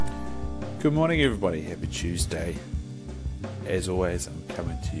Good morning, everybody. Happy Tuesday. As always, I'm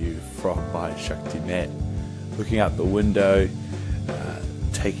coming to you from my Shakti mat, looking out the window,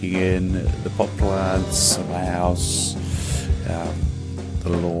 taking in the pot plants, my house, the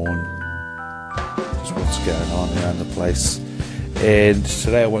lawn, just what's going on around the place. And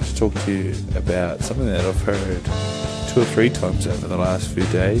today I want to talk to you about something that I've heard 2 or 3 times over the last few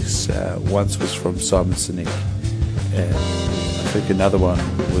days. Once was from Simon Sinek, and I think another one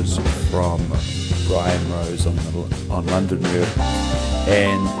was from Brian Rose on London Real,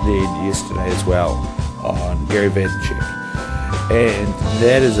 and then yesterday as well on Gary Vaynerchuk. And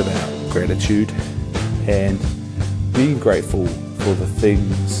that is about gratitude and being grateful for the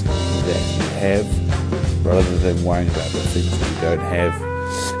things that you have rather than worrying about the things that you don't have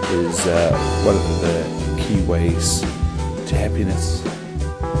is one of the key ways to happiness.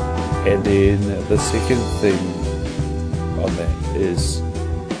 And then the second thing on that is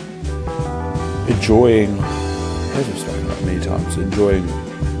enjoying, as I've spoken about many times, enjoying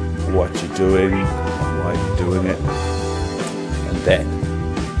what you're doing and why you're doing it, and that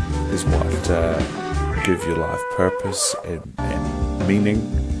is what gives your life purpose and meaning.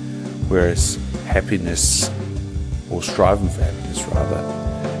 Whereas happiness, or striving for happiness rather,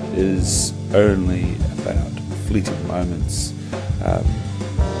 is only about fleeting moments,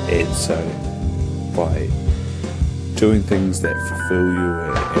 and so by doing things that fulfill you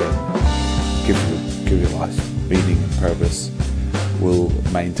and give your life meaning and purpose will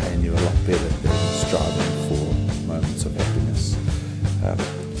maintain you a lot better than striving for moments of happiness.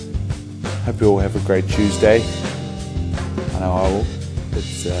 Hope you all have a great Tuesday. I know I will.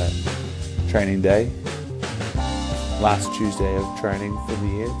 It's training day. Last Tuesday of training for the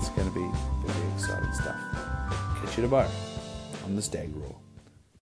year. It's going to be exciting stuff. Catch you tomorrow on the Stag Roar.